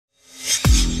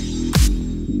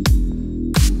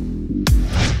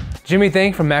Jimmy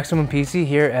Thang from Maximum PC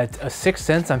here at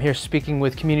Sixenses. I'm here speaking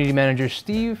with community manager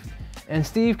Steve. And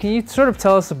Steve, can you sort of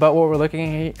tell us about what we're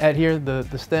looking at here,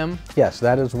 the Stem? Yes,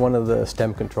 that is one of the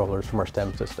Stem controllers from our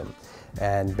Stem system.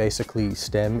 And basically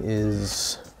Stem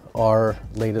is our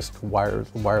latest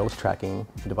wireless tracking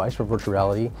device for virtual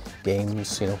reality,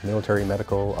 games, military,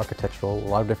 medical, architectural, a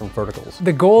lot of different verticals.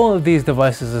 The goal of these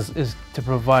devices is to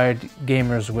provide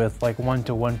gamers with like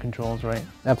one-to-one controls, right?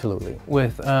 Absolutely.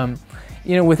 With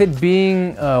with it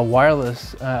being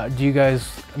wireless, do you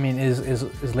guys,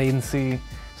 is latency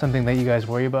something that you guys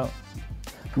worry about?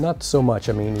 Not so much.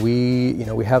 I mean,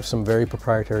 we have some very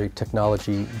proprietary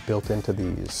technology built into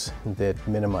these that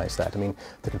minimize that. I mean,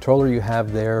 the controller you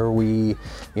have there, we're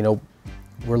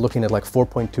looking at like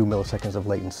 4.2 milliseconds of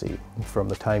latency from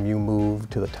the time you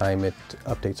move to the time it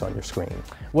updates on your screen.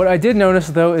 What I did notice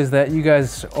though is that you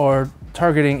guys are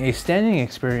targeting a standing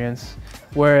experience,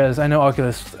 whereas I know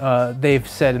Oculus, they've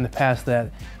said in the past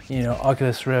that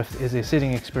Oculus Rift is a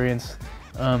sitting experience.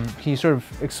 Can you sort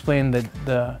of explain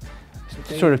the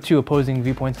sort of two opposing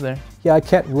viewpoints there? Yeah, I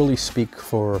can't really speak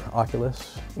for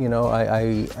Oculus.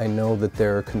 I know that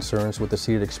their concerns with the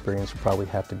seated experience probably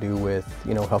have to do with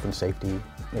health and safety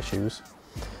issues,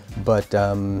 but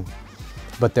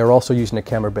they're also using a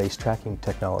camera-based tracking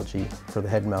technology for the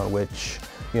head mount, which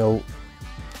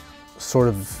sort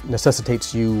of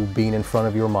necessitates you being in front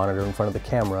of your monitor, in front of the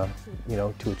camera,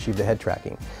 to achieve the head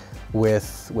tracking.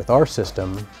 With our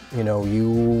system,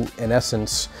 you in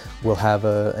essence will have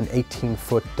an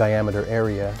 18-foot diameter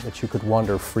area that you could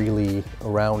wander freely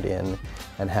around in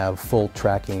and have full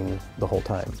tracking the whole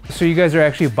time. So you guys are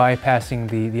actually bypassing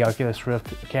the Oculus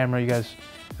Rift camera, you guys,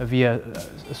 via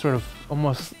a sort of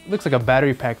almost looks like a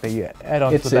battery pack that you add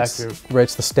onto the back of your... Right,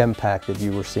 it's the Stem pack that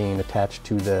you were seeing attached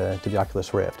to the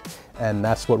Oculus Rift, and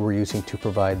that's what we're using to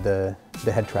provide the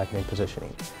head tracking and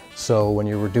positioning. So when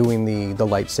you were doing the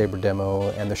lightsaber demo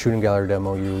and the shooting gallery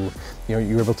demo, you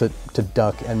were able to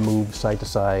duck and move side to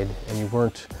side, and you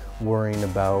weren't worrying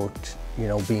about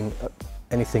being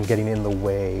anything getting in the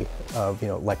way of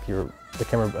like the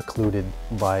camera occluded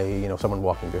by someone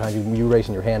walking behind you, you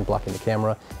raising your hand blocking the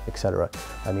camera, etc.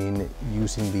 I mean,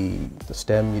 using the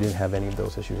Stem, you didn't have any of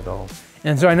those issues at all.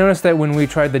 And so I noticed that when we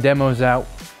tried the demos out,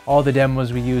 all the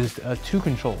demos we used two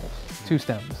controls, two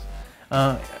Stems.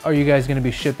 Are you guys going to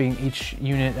be shipping each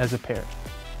unit as a pair?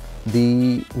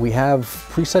 We have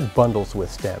preset bundles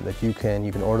with Stem that you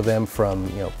can order them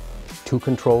from 2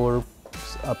 controllers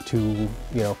up to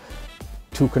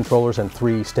 2 controllers and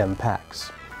 3 Stem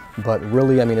packs. But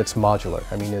really, it's modular.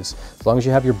 As long as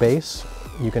you have your base,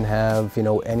 you can have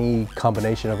any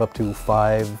combination of up to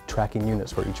 5 tracking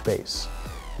units for each base.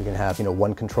 You can have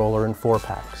 1 controller and 4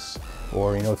 packs.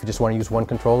 Or if you just want to use 1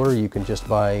 controller, you can just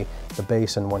buy the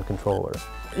base and 1 controller.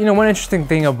 One interesting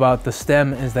thing about the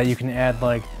Stem is that you can add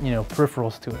like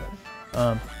peripherals to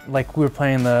it. Like we were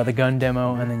playing the gun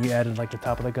demo, and then you added like the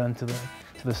top of the gun to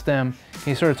the Stem. Can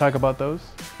you sort of talk about those?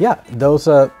 Yeah, those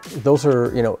are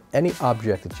any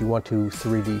object that you want to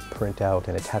 3D print out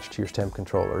and attach to your Stem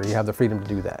controller. You have the freedom to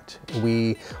do that.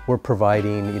 We're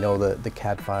providing the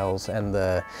CAD files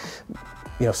and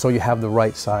so you have the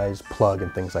right size plug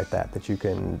and things like that you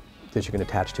can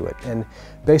attach to it. And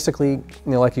basically,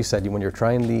 like you said, when you're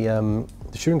trying the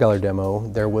shooting gallery demo,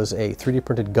 there was a 3D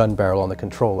printed gun barrel on the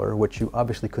controller, which you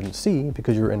obviously couldn't see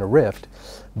because you're in a Rift,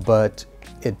 but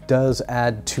it does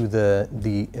add to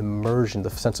the immersion, the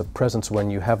sense of presence when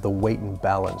you have the weight and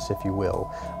balance, if you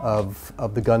will, of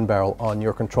the gun barrel on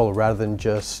your controller rather than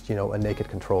just a naked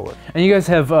controller. And you guys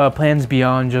have plans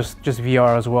beyond just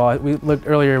VR as well. We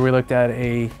looked at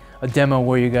a demo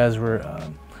where you guys were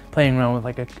playing around with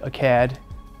like a CAD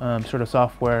sort of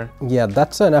software. Yeah,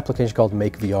 that's an application called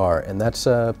Make VR, and that's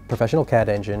a professional CAD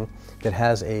engine that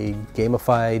has a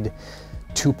gamified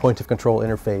 2 point of control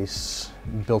interface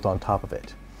built on top of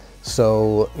it.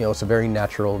 So it's a very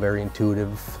natural, very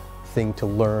intuitive thing to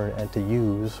learn and to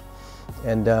use.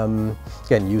 And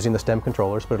again, using the Stem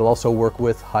controllers, but it'll also work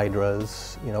with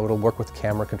Hydras. It'll work with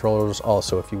camera controllers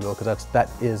also, if you will, because that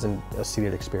is a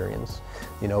seated experience.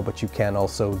 But you can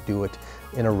also do it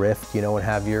in a Rift, and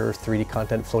have your 3D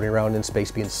content floating around in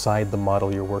space be inside the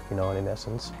model you're working on, in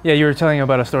essence. Yeah, you were telling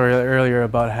about a story earlier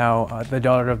about how the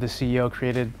daughter of the CEO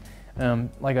created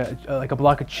like a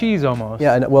block of cheese almost.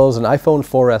 Yeah, and well, it was an iPhone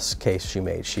 4S case she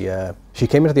made. She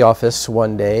came into the office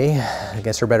one day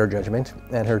against her better judgment,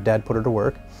 and her dad put her to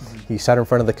work. He sat her in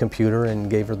front of the computer and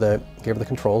gave her the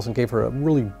controls and gave her a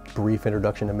really brief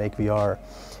introduction to Make VR.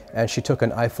 And she took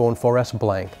an iPhone 4S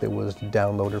blank that was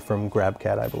downloaded from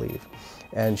GrabCAD, I believe.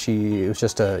 And it was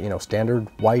just a standard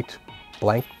white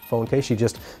blank phone case. She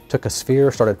just took a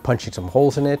sphere, started punching some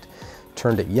holes in it.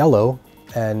 turned it yellow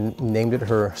and named it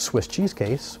her Swiss cheese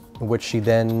case, which she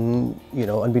then, you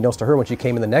know, unbeknownst to her, when she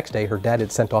came in the next day, her dad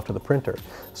had sent off to the printer.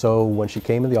 So when she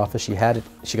came in the office, she had it,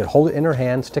 she could hold it in her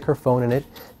hand, stick her phone in it,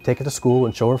 take it to school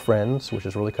and show her friends, which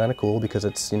is really kind of cool because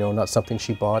it's, you know, not something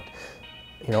she bought,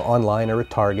 you know, online or at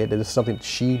Target. It is something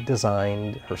she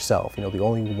designed herself, you know, the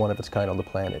only one of its kind on the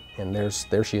planet. And there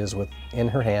she is with, in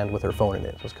her hand with her phone in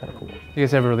it. So it's kind of cool. You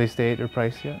guys have a release date or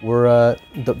price yet? We're,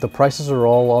 the prices are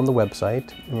all on the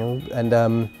website, you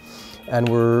know, and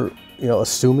we're, you know,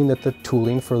 assuming that the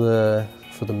tooling for the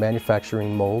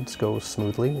manufacturing molds goes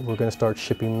smoothly, we're going to start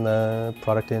shipping the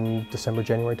product in December,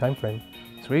 January timeframe.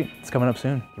 Sweet, it's coming up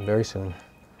soon. Very soon.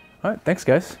 All right, thanks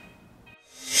guys.